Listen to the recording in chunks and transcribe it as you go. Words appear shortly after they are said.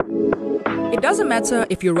It doesn't matter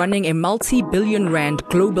if you're running a multi-billion rand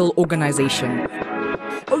global organization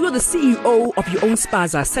or you're the CEO of your own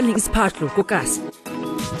spaza selling ispatlo kokas.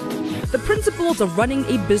 The principles of running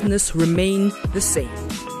a business remain the same.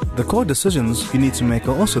 The core decisions you need to make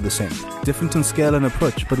are also the same, different in scale and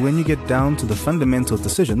approach, but when you get down to the fundamental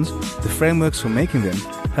decisions, the frameworks for making them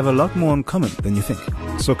have a lot more in common than you think.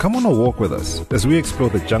 So come on a walk with us as we explore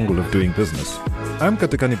the jungle of doing business. I'm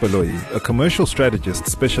Katekani Paloi, a commercial strategist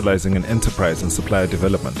specializing in enterprise and supplier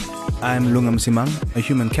development. I'm Lungam Simang, a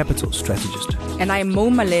human capital strategist. And I am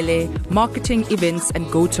Mo Malele, marketing, events and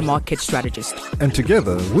go-to-market strategist. And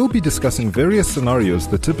together, we'll be discussing various scenarios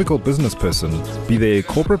the typical business person, be they a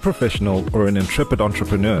corporate professional or an intrepid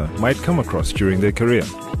entrepreneur, might come across during their career.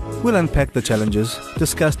 We'll unpack the challenges,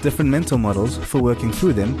 discuss different mental models for working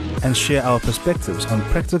through them, and share our perspectives on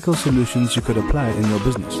practical solutions you could apply in your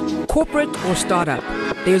business. Corporate or startup,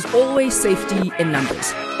 there's always safety in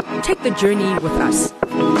numbers. Take the journey with us.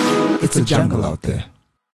 It's a jungle out there.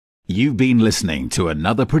 You've been listening to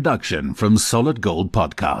another production from Solid Gold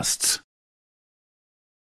Podcasts.